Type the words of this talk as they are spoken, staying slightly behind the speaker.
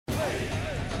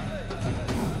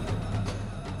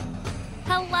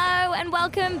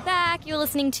welcome back. You're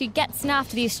listening to Get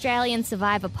Snuffed, the Australian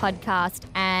Survivor podcast,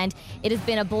 and it has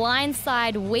been a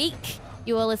blindside week.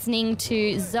 You are listening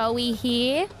to Zoe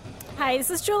here. Hey, this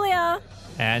is Julia.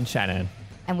 And Shannon.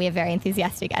 And we are very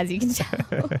enthusiastic, as you can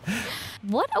tell.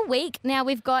 What a week. Now,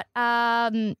 we've got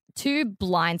two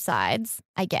blindsides,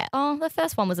 I get. Oh, the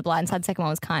first one was a blindside, second one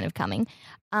was kind of coming.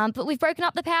 But we've broken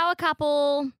up the power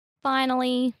couple,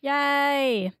 finally.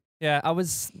 Yay. Yeah, I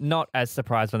was not as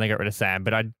surprised when they got rid of Sam,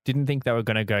 but I didn't think they were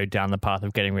going to go down the path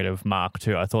of getting rid of Mark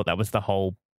too. I thought that was the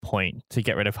whole point, to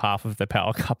get rid of half of the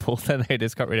power couple. Then they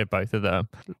just got rid of both of them.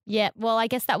 Yeah, well, I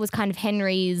guess that was kind of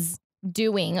Henry's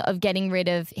doing, of getting rid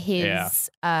of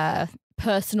his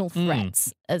personal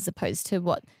threats as opposed to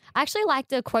what... I actually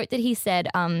liked a quote that he said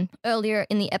earlier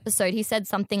in the episode. He said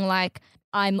something like,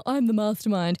 I'm the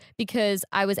mastermind because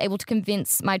I was able to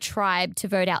convince my tribe to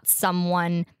vote out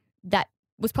someone that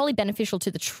was probably beneficial to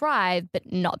the tribe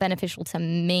but not beneficial to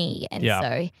me. And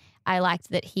so I liked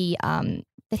that he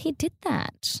did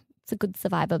that. It's a good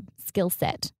survivor skill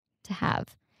set to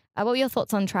have. What were your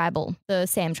thoughts on Tribal, the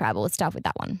Sam Tribal? Let's start with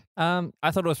that one.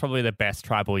 I thought it was probably the best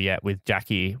Tribal yet with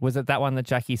Jackie. Was it that one that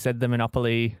Jackie said the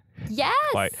Monopoly Yes.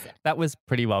 quote? That was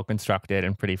pretty well constructed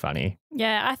and pretty funny.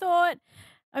 Yeah,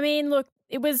 look,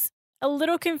 it was a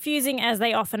little confusing as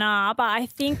they often are, but I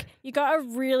think you got a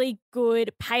really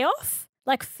good payoff.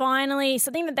 Like finally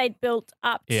something that they'd built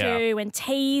up to and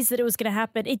teased that it was going to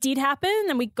happen. It did happen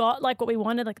and we got like what we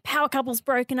wanted, like the power couple's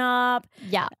broken up.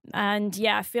 Yeah. And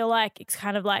I feel like it's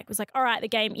kind of like, it was like, all right, the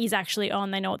game is actually on.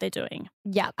 They know what they're doing.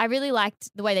 Yeah, I really liked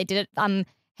the way they did it.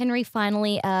 Henry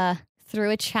finally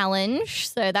threw a challenge,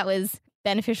 so that was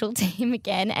beneficial to him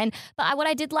again. But what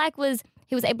I did like was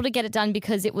he was able to get it done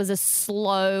because it was a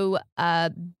slow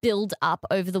build up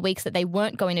over the weeks that they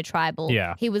weren't going to Tribal.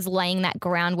 Yeah. He was laying that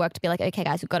groundwork to be like, okay,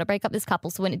 guys, we've got to break up this couple.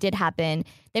 So when it did happen,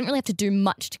 they didn't really have to do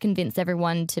much to convince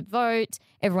everyone to vote.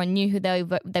 Everyone knew who they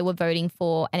were voting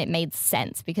for, and it made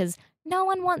sense because no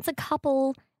one wants a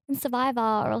couple in Survivor,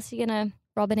 or else you're going to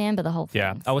Rob and Amber the whole thing.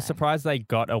 Yeah, I was surprised they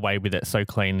got away with it so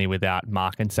cleanly without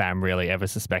Mark and Sam really ever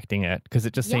suspecting it, because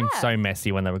it just seemed so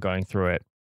messy when they were going through it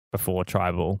before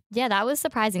Tribal. Yeah, that was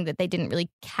surprising that they didn't really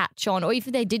catch on, or if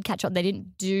they did catch on, they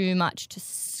didn't do much to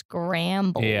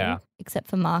scramble. Yeah. Except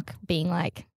for Mark being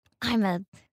like, I'm a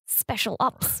special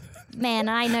ops man,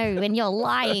 I know, and you're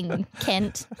lying,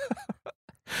 Kent.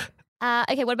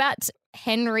 Okay, what about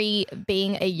Henry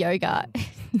being a yoga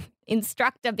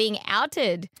instructor being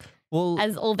outed? Well,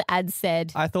 as all the ads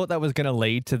said. I thought that was going to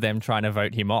lead to them trying to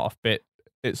vote him off, but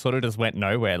it sort of just went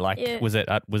nowhere. Like, was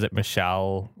it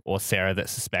Michelle or Sarah that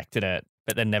suspected it,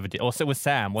 but then never did? Also, it was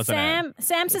Sam, wasn't it?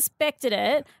 Sam suspected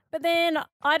it, but then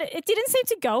it didn't seem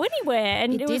to go anywhere.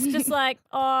 And it was just like,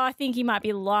 I think he might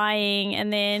be lying.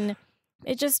 And then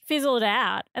it just fizzled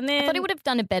out. And then I thought he would have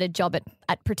done a better job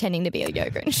at pretending to be a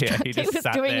yoga instructor. Yeah, he just was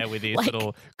sat doing there with his like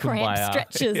little cramp kumbaya.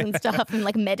 stretches and stuff and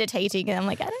like meditating. And I'm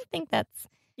like, I don't think that's...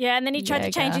 Yeah, and then he tried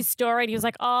to change his story and he was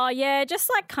like,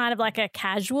 just like kind of like a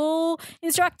casual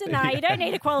instructor. No, you don't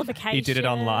need a qualification. He did it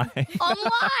online.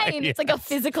 Online! It's like a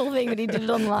physical thing, but he did it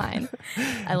online.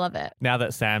 I love it. Now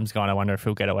that Sam's gone, I wonder if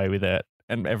he'll get away with it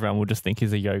and everyone will just think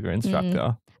he's a yoga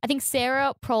instructor. I think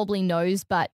Sarah probably knows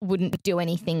but wouldn't do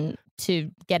anything to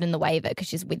get in the way of it because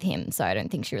she's with him, so I don't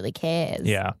think she really cares.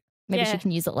 Yeah. Maybe she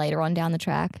can use it later on down the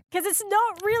track. Because it's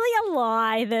not really a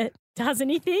lie that does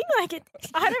anything. I don't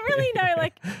really know,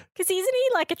 because isn't he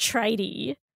like a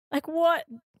tradie?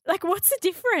 What's the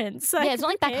difference? Yeah, it's not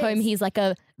like back home he's like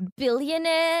a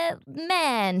billionaire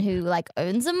man who like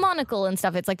owns a monocle and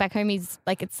stuff. It's like back home he's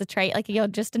like, it's a trade, like you're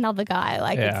just another guy.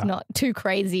 Like it's not too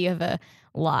crazy of a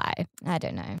lie. I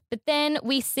don't know. But then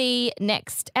we see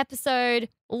next episode,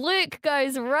 Luke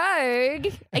goes rogue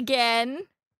again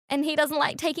and he doesn't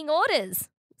like taking orders.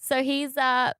 So he's,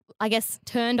 I guess,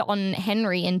 turned on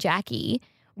Henry and Jackie.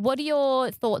 What are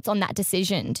your thoughts on that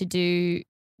decision to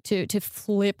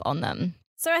flip on them?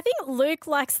 So I think Luke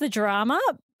likes the drama,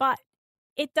 but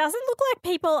it doesn't look like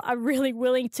people are really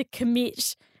willing to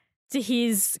commit to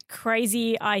his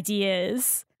crazy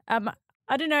ideas. I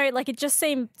don't know, it just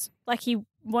seemed like he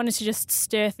wanted to just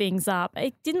stir things up.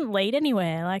 It didn't lead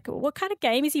anywhere. What kind of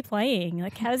game is he playing?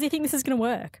 How does he think this is going to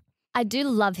work? I do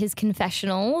love his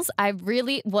confessionals. I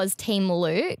really was Team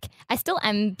Luke. I still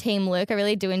am Team Luke. I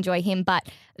really do enjoy him. But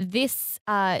this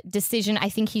decision, I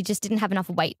think he just didn't have enough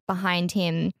weight behind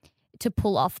him to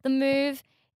pull off the move.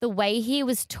 The way he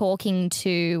was talking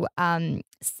to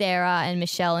Sarah and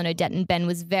Michelle and Odette and Ben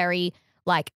was very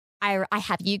like, I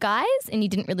have you guys. And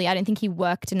I don't think he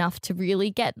worked enough to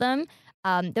really get them.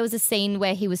 There was a scene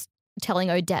where he was telling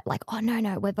Odette like, oh,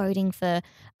 no, we're voting for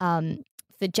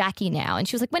for Jackie now. And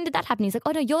she was like, when did that happen? He's like,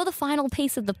 oh, no, you're the final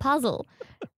piece of the puzzle.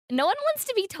 No one wants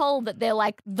to be told that they're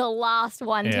like the last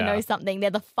one to know something. They're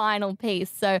the final piece.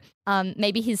 So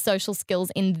maybe his social skills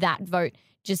in that vote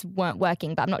just weren't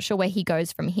working, but I'm not sure where he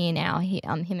goes from here now,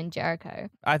 him and Jericho.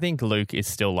 I think Luke is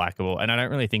still likable, and I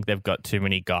don't really think they've got too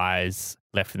many guys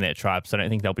left in their tribe, so I don't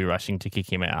think they'll be rushing to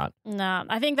kick him out. No,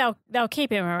 I think they'll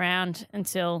keep him around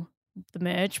until the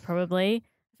merge, probably.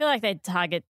 I feel like they'd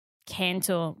target Kent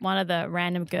or one of the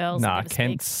random girls. Nah,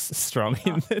 Kent's strong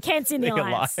in the Kent's in the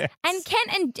alliance.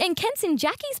 And Kent's in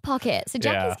Jackie's pocket, so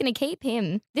Jackie's going to keep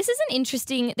him. This is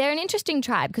they're an interesting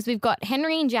tribe because we've got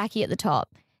Henry and Jackie at the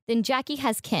top. Then Jackie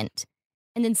has Kent.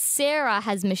 And then Sarah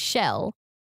has Michelle.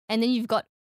 And then you've got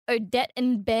Odette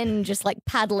and Ben just like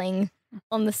paddling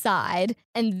on the side.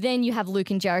 And then you have Luke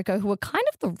and Jericho, who are kind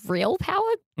of the real power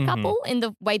couple in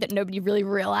the way that nobody really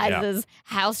realizes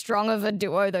how strong of a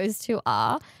duo those two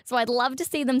are. So I'd love to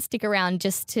see them stick around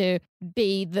just to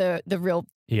be the real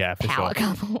power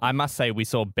couple. I must say we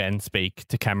saw Ben speak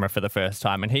to camera for the first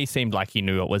time and he seemed like he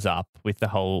knew what was up with the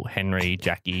whole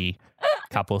Henry-Jackie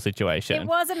couple situation. It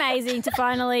was amazing to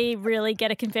finally really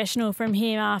get a confessional from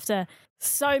him after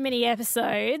so many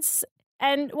episodes.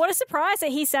 And what a surprise that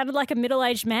he sounded like a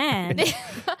middle-aged man. And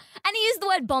he used the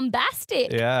word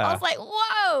bombastic. Yeah. I was like,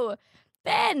 whoa,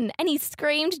 Ben. And he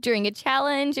screamed during a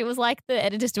challenge. It was like the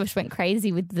editors just went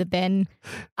crazy with the Ben.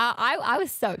 I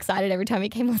was so excited every time he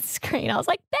came on screen. I was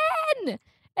like, Ben!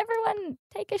 Everyone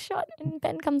take a shot and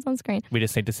Ben comes on screen. We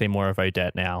just need to see more of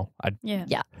Odette now.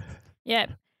 Yeah.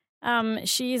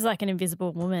 She's like an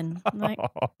invisible woman. Like,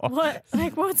 what?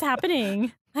 Like, what's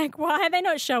happening? Like, why are they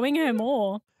not showing her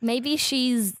more? Maybe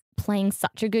she's playing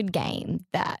such a good game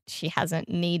that she hasn't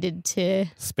needed to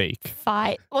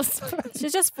fight. Or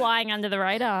she's just flying under the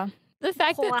radar. The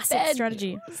fact Classic that Ben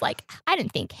strategy. was like, I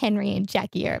don't think Henry and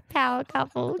Jackie are a power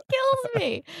couple. Kills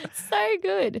me. So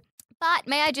good. But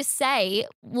may I just say,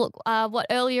 look, what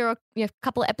earlier, a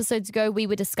couple of episodes ago, we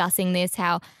were discussing this,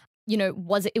 how, it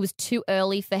was too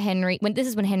early for Henry. This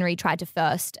is when Henry tried to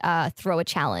first throw a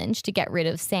challenge to get rid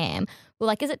of Sam. We're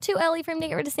like, is it too early for him to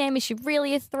get rid of Sam? Is she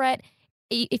really a threat?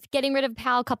 If getting rid of a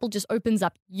power couple just opens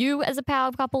up you as a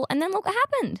power couple, and then look what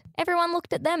happened. Everyone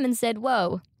looked at them and said,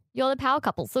 whoa, you're the power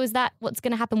couple. So is that what's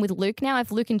going to happen with Luke now?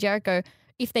 If Luke and Jericho,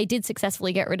 if they did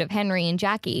successfully get rid of Henry and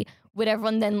Jackie, would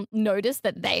everyone then notice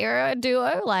that they are a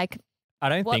duo? Like, I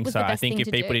don't think so. I think if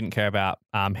people didn't care about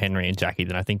Henry and Jackie,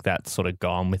 then I think that's sort of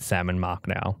gone with Sam and Mark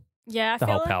now. Yeah, the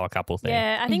whole power couple thing.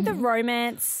 Yeah, I think the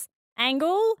romance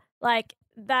angle, like,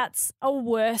 that's a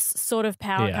worse sort of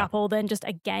power couple than just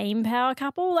a game power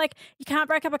couple. Like, you can't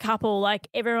break up a couple. Like,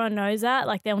 everyone knows that.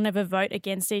 Like, they'll never vote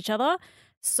against each other.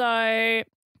 So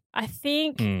I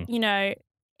think,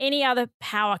 any other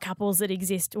power couples that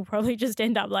exist will probably just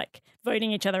end up like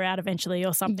voting each other out eventually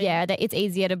or something. Yeah, that it's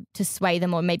easier to sway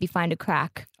them or maybe find a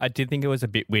crack. I did think it was a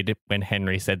bit weird when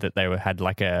Henry said that they had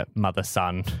like a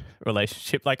mother-son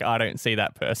relationship. Like, I don't see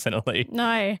that personally.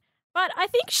 No, but I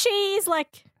think she's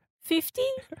like 50.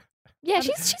 Yeah,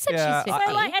 she said she's 50.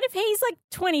 So like, and if he's like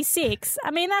 26, I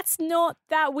mean, that's not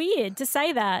that weird to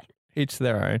say that. Each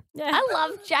their own. Yeah. I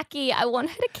love Jackie. I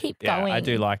want her to keep going. I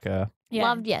do like her.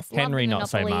 Yeah. Henry, loved not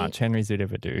so much. Henry's a bit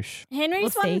of a douche.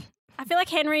 Henry's one. I feel like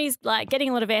Henry's like getting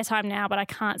a lot of airtime now, but I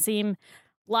can't see him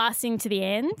lasting to the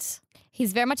end.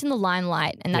 He's very much in the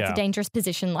limelight, and that's a dangerous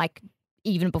position, like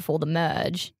even before the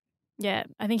merge. Yeah,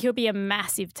 I think he'll be a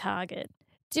massive target.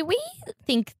 Do we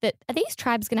think that are these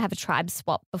tribes going to have a tribe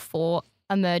swap before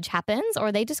a merge happens, or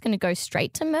are they just going to go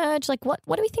straight to merge? Like, what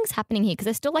do we think's happening here? Because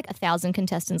there's still like 1,000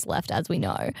 contestants left, as we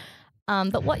know.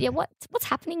 But what's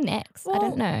happening next? Well, I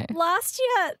don't know. Last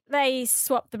year they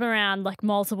swapped them around like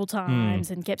multiple times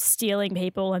and kept stealing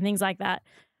people and things like that.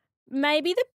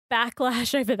 Maybe the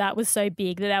backlash over that was so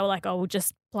big that they were like, oh, we'll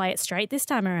just play it straight this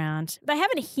time around. They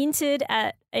haven't hinted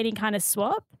at any kind of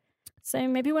swap, so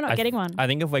maybe we're not getting one. I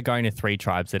think if we're going to 3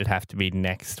 tribes, it'd have to be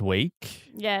next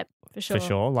week. Yeah, for sure. For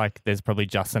sure. Like, there's probably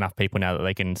just enough people now that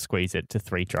they can squeeze it to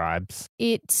 3 tribes.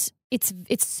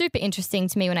 It's super interesting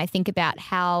to me when I think about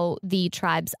how the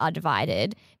tribes are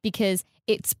divided, because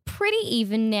it's pretty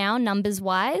even now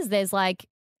numbers-wise. There's like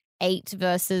 8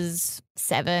 versus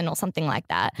 7 or something like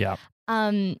that. Yeah.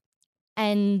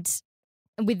 And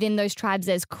within those tribes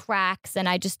there's cracks, and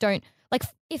I just don't like,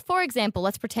 if, for example,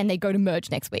 let's pretend they go to merge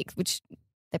next week, which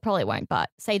they probably won't, but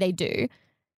say they do.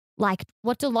 Like,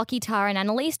 what do Lockie, Tara and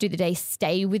Annalise do? Do they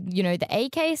stay with, the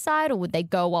AK side, or would they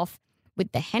go off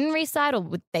with the Henry side, or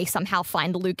would they somehow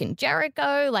find Luke and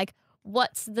Jericho? Like,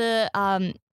 what's the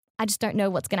I I just don't know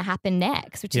what's going to happen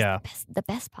next, which is Yeah. the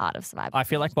best part of Survivor. I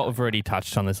feel like what we've already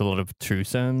touched on, there's a lot of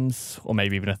twosomes or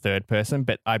maybe even a third person,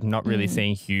 but I'm not really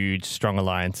seeing huge, strong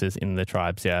alliances in the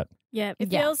tribes yet. Yeah,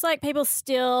 it Yeah. feels like people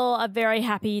still are very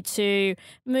happy to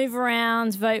move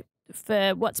around, vote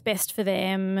for what's best for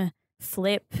them,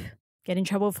 flip, get in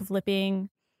trouble for flipping,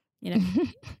 you know.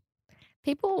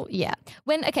 People, yeah.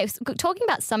 Talking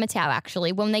about Summertown,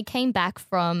 actually, when they came back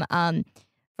from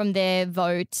their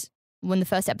vote, when the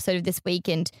first episode of this week,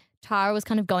 and Tara was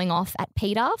kind of going off at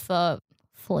Peter for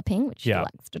flipping, which she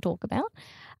likes to talk about.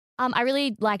 I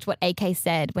really liked what AK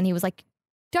said when he was like,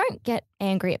 "Don't get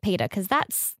angry at Peter because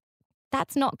that's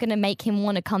not going to make him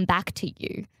want to come back to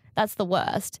you. That's the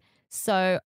worst."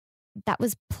 So that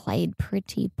was played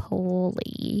pretty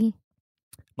poorly.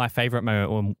 My favorite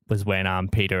moment was when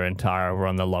Peter and Tara were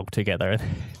on the log together and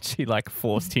she like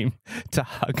forced him to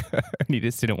hug her and he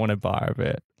just didn't want to bar a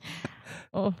bit.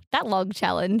 Oh, that log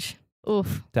challenge.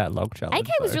 Oof. That log challenge.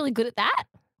 AK was really good at that.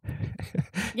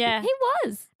 Yeah. He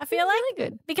was. I feel He was like really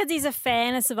good. because he's a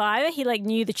fan of Survivor, he like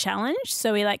knew the challenge,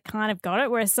 so he like kind of got it,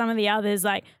 whereas some of the others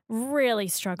like really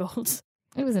struggled.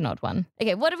 It was an odd one.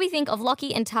 Okay, what do we think of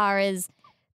Lockie and Tara's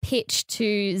pitch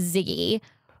to Ziggy?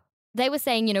 They were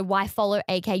saying, why follow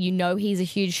AK? He's a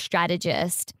huge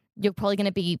strategist. You're probably going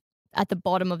to be at the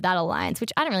bottom of that alliance,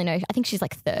 which I don't really know. I think she's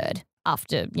like third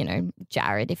after,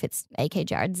 Jared, if it's AK,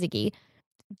 Jared, Ziggy.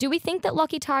 Do we think that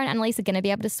Lockie, Tara, and Annalise are going to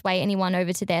be able to sway anyone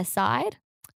over to their side?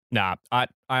 Nah, I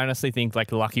honestly think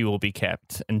like Lucky will be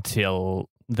kept until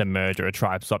the merger or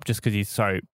tribe swap just because he's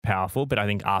so powerful. But I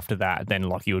think after that, then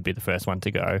Lockie would be the first one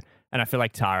to go. And I feel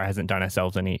like Tara hasn't done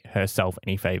herself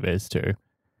any favors too.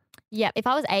 Yeah, if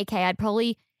I was AK, I'd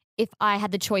probably, if I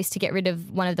had the choice to get rid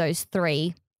of one of those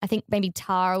three, I think maybe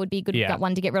Tara would be a good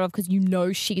one to get rid of because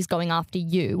she's going after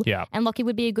you. Yeah. And Lockie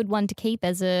would be a good one to keep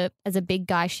as a big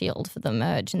guy shield for the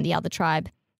merge and the other tribe.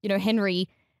 Henry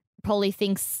probably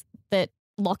thinks that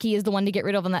Lockie is the one to get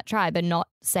rid of on that tribe and not,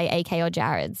 say, AK or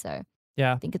Jared. So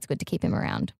yeah, I think it's good to keep him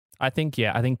around. I think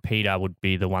Peter would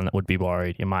be the one that would be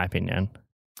worried, in my opinion.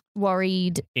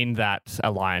 Worried. In that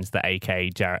alliance, the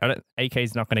AK, Jared.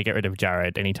 AK's not going to get rid of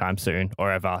Jared anytime soon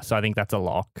or ever. So I think that's a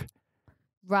lock.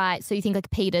 Right. So you think like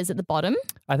Peter's at the bottom?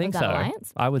 I think of that so.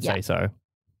 alliance? I would say so.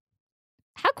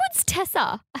 How good's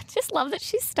Tessa? I just love that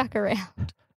she's stuck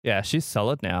around. Yeah, she's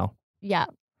solid now. Yeah.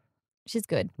 She's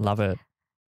good. Love it.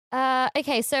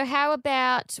 Okay, so how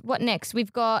about what next?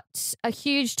 We've got a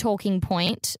huge talking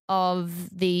point of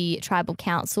the tribal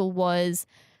council was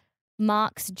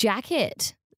Mark's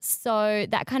jacket. So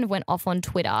that kind of went off on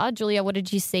Twitter. Julia, what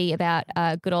did you see about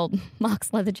good old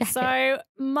Mark's leather jacket? So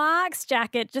Mark's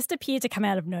jacket just appeared to come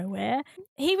out of nowhere.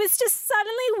 He was just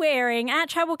suddenly wearing, at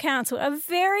Tribal Council, a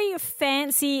very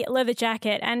fancy leather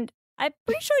jacket, and I'm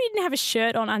pretty sure he didn't have a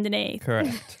shirt on underneath.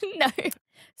 Correct. No.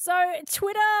 So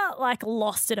Twitter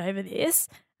lost it over this.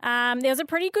 There was a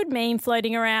pretty good meme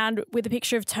floating around with a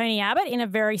picture of Tony Abbott in a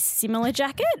very similar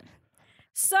jacket.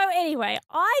 So anyway,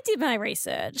 I did my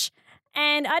research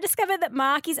and I discovered that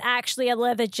Mark is actually a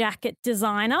leather jacket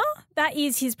designer. That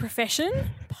is his profession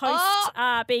post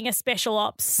being a special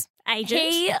ops agent.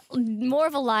 He more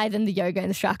of a lie than the yoga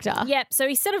instructor. Yep. So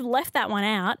he sort of left that one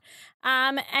out.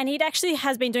 And he actually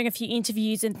has been doing a few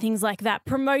interviews and things like that,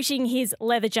 promoting his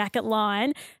leather jacket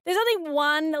line. There's only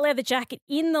one leather jacket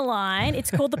in the line.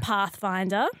 It's called the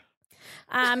Pathfinder.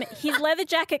 His leather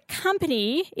jacket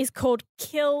company is called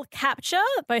Kill Capture.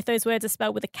 Both those words are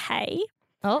spelled with a K.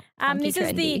 Oh, this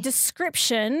is the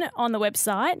description on the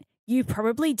website. You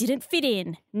probably didn't fit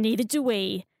in. Neither do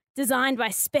we. Designed by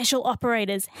special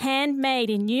operators, handmade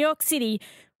in New York City,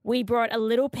 we brought a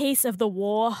little piece of the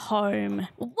war home.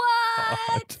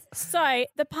 What? So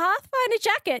the Pathfinder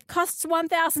jacket costs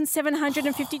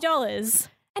 $1,750.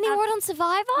 And he wore it on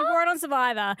Survivor? He wore it on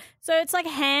Survivor. So it's like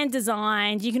hand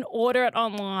designed. You can order it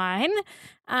online.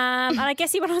 And I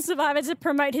guess he went on Survivor to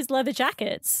promote his leather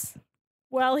jackets.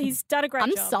 Well, he's done a great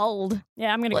job. I'm sold.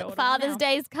 Yeah, I'm going to go Look, order one Father's now.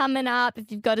 Day's coming up.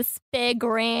 If you've got a spare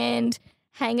grand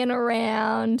hanging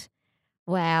around.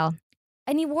 Wow.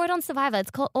 And he wore it on Survivor.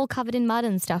 It's all covered in mud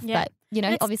and stuff. Yeah.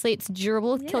 But, obviously it's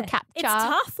durable. Kill capture. It's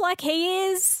tough like he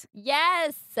is.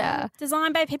 Yes.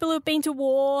 Designed by people who've been to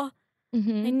war.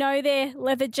 Mhm. They know their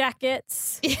leather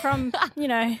jackets from,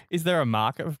 Is there a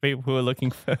market for people who are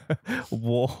looking for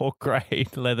war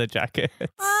grade leather jackets?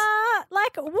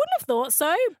 wouldn't have thought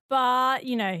so, but,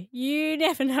 you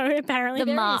never know. Apparently The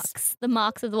there marks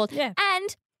of the world. Yeah.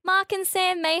 And Mark and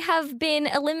Sam may have been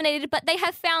eliminated, but they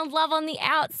have found love on the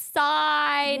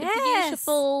outside. Yes.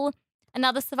 Beautiful.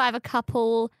 Another Survivor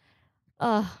couple.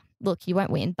 Oh, look, you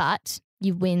won't win, but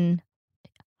you win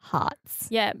hearts.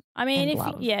 Yeah. I mean, And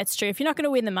love. it's true. If you're not going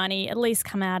to win the money, at least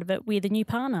come out of it with a new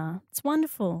partner. It's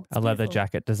wonderful. It's A leather beautiful.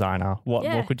 jacket designer. What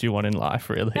more could you want in life,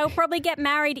 really? They'll probably get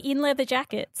married in leather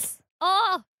jackets.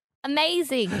 Oh,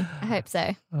 amazing. I hope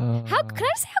so. How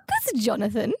good's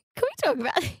Jonathan? Can we talk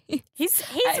about him? He's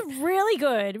really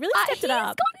good. Really stepped it up.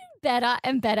 He's gotten better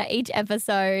and better each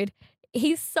episode.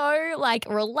 He's so like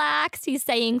relaxed. He's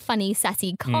saying funny,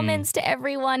 sassy comments to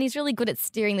everyone. He's really good at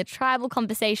steering the tribal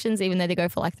conversations, even though they go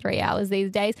for like 3 hours these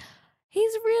days.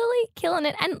 He's really killing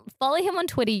it. And follow him on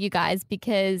Twitter, you guys,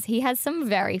 because he has some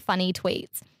very funny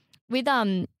tweets. With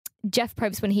Jeff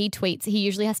Probst, when he tweets, he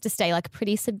usually has to stay like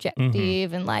pretty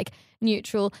subjective and like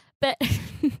neutral. But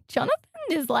Jonathan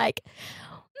is like,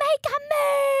 make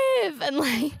a move, and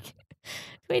like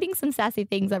tweeting some sassy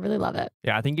things. I really love it.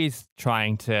 Yeah, I think he's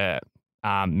trying to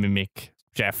mimic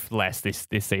Jeff less this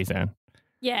season.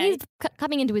 Yeah. He's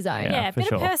coming into his own. Yeah, for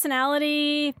bit of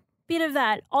personality, bit of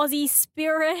that Aussie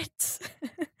spirit.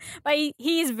 But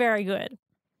he is very good.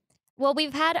 Well,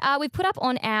 we've put up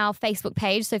on our Facebook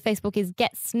page. So Facebook is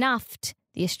Get Snuffed,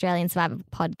 the Australian Survivor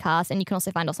podcast. And you can also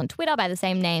find us on Twitter by the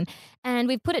same name. And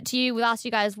we've put it to you. We've asked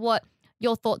you guys what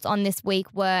your thoughts on this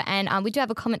week were. And we do have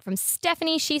a comment from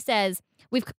Stephanie. She says,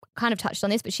 we've kind of touched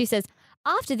on this, but she says,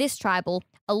 after this tribal,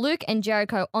 are Luke and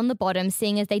Jericho on the bottom,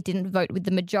 seeing as they didn't vote with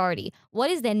the majority?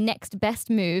 What is their next best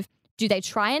move? Do they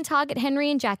try and target Henry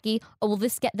and Jackie, or will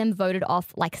this get them voted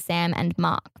off like Sam and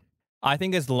Mark? I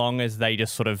think as long as they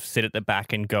just sort of sit at the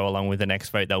back and go along with the next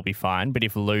vote, they'll be fine. But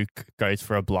if Luke goes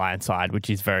for a blind side, which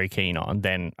he's very keen on,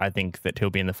 then I think that he'll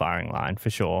be in the firing line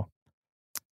for sure.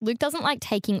 Luke doesn't like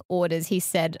taking orders, he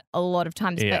said a lot of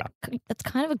times. Yeah. But that's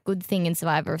kind of a good thing in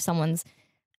Survivor if someone's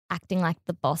acting like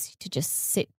the boss, to just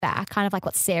sit back, kind of like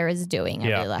what Sarah's doing. I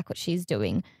really like what she's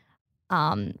doing.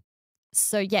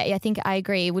 So, yeah, I think I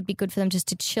agree. It would be good for them just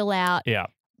to chill out. Yeah.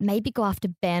 Maybe go after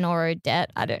Ben or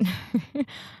Odette. I don't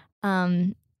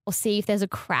know. Or see if there's a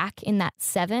crack in that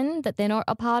 7 that they're not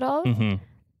a part of. Mm-hmm.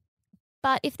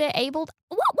 But if they're able to,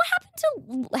 what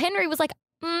happened to Henry was like,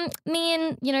 me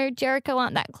and, Jericho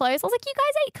aren't that close. I was like, you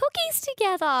guys ate cookies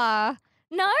together.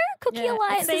 No? Cookie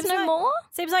Alliance is no more?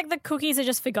 Seems like the cookies are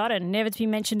just forgotten, never to be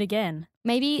mentioned again.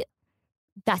 Maybe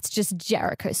that's just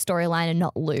Jericho's storyline and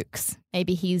not Luke's.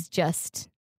 Maybe he's just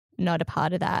not a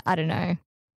part of that. I don't know.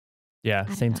 Yeah,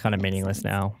 seems kind of meaningless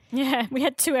now. Yeah, we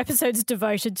had 2 episodes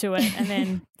devoted to it and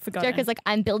then forgotten. Jericho's like,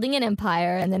 I'm building an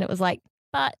empire. And then it was like,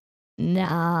 but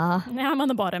nah. Now I'm on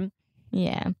the bottom.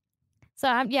 Yeah. So,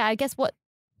 I guess what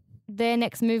their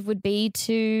next move would be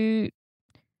to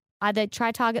either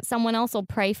try target someone else or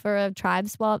pray for a tribe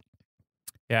swap.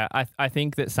 Yeah, I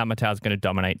think that Summertail's going to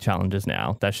dominate challenges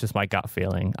now. That's just my gut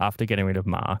feeling after getting rid of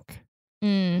Mark.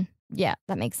 Yeah,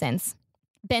 that makes sense.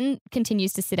 Ben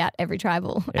continues to sit out every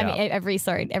tribal. Yeah. I mean, every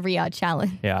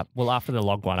challenge. Yeah, well, after the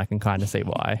log one, I can kind of see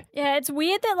why. Yeah, it's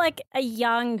weird that like a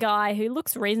young guy who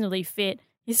looks reasonably fit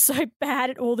is so bad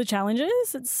at all the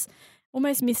challenges. It's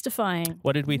almost mystifying.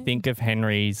 What did we think of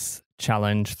Henry's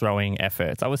challenge throwing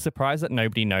efforts? I was surprised that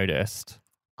nobody noticed.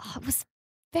 Oh, it was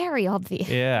very obvious.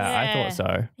 Yeah, I thought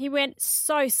so. He went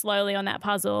so slowly on that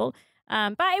puzzle.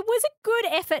 But it was a good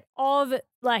effort of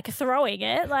like throwing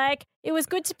it. Like it was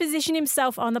good to position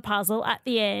himself on the puzzle at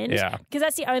the end. Yeah. Because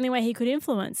that's the only way he could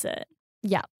influence it.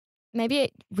 Yeah.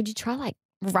 Maybe would you try like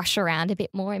rush around a bit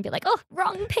more and be like, oh,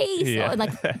 wrong piece. Yeah. Or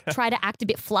like try to act a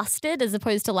bit flustered as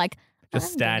opposed to like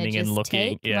Just I'm gonna standing and just looking.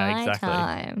 take Yeah, my exactly.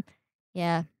 time.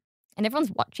 Yeah. And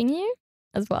everyone's watching you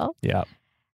as well. Yeah.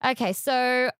 Okay,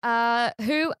 so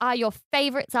who are your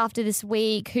favorites after this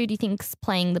week? Who do you think's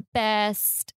playing the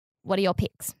best? What are your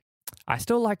picks? I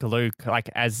still like Luke, like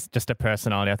as just a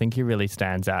personality. I think he really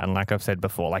stands out. And like I've said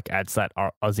before, like adds that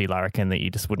Aussie larrikin that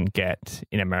you just wouldn't get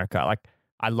in America. Like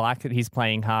I like that he's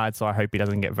playing hard, so I hope he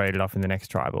doesn't get voted off in the next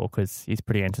tribal because he's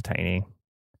pretty entertaining.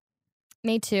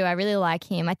 Me too. I really like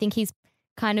him. I think he's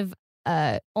kind of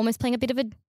almost playing a bit of a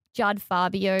Judd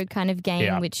Fabio kind of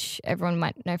game, which everyone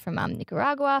might know from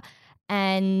Nicaragua.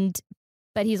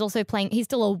 But he's also he's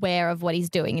still aware of what he's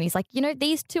doing. And he's like,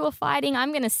 these two are fighting.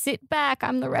 I'm going to sit back.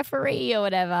 I'm the referee or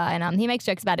whatever. And he makes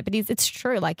jokes about it. But it's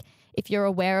true. Like, if you're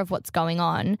aware of what's going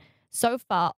on, so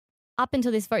far, up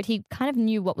until this vote, he kind of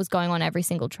knew what was going on every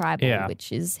single tribal,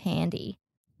 which is handy.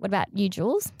 What about you,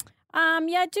 Jules?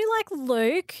 I do like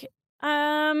Luke.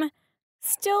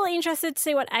 Still interested to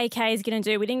see what AK is going to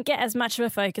do. We didn't get as much of a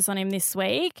focus on him this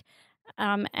week.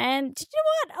 And you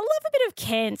know what? I love a bit of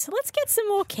Kent. Let's get some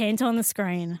more Kent on the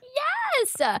screen.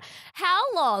 Yes.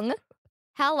 How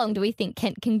long do we think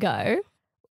Kent can go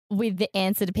with the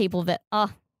answer to people that,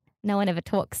 no one ever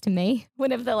talks to me?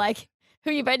 Whenever they're like,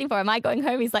 who are you voting for? Am I going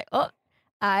home? He's like,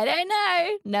 I don't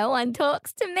know. No one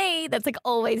talks to me. That's like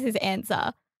always his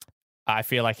answer. I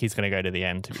feel like he's going to go to the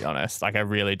end, to be honest. Like, I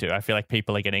really do. I feel like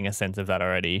people are getting a sense of that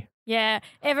already. Yeah,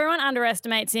 everyone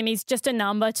underestimates him. He's just a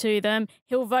number to them.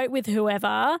 He'll vote with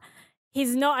whoever.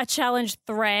 He's not a challenge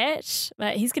threat,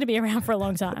 but he's going to be around for a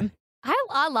long time.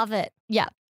 I love it. Yeah.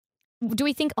 Do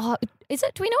we think, do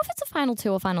we know if it's a final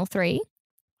 2 or final 3?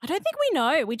 I don't think we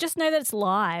know. We just know that it's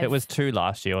live. It was 2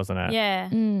 last year, wasn't it? Yeah.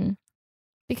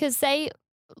 Because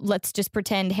let's just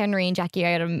pretend Henry and Jackie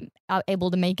are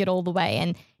able to make it all the way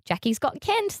and Jackie's got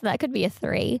Kent, so that could be a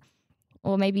 3.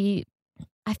 Or maybe,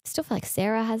 I still feel like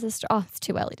Sarah has it's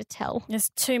too early to tell. There's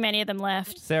too many of them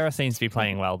left. Sarah seems to be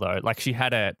playing well, though. Like, she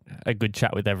had a good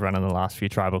chat with everyone in the last few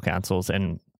tribal councils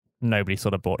and nobody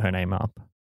sort of brought her name up.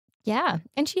 Yeah.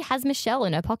 And she has Michelle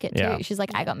in her pocket too. Yeah. She's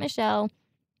like, I got Michelle.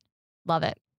 Love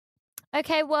it.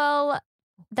 Okay, well,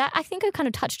 that I think I kind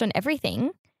of touched on everything.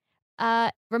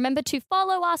 Remember to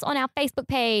follow us on our Facebook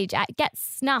page at Get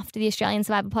Snuffed, the Australian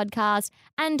Survivor Podcast,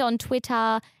 and on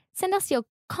Twitter. Send us your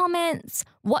comments.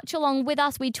 Watch along with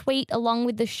us. We tweet along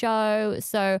with the show.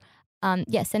 So,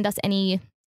 send us any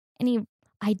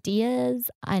ideas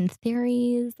and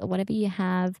theories or whatever you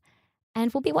have,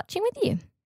 and we'll be watching with you.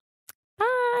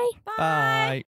 Bye. Bye.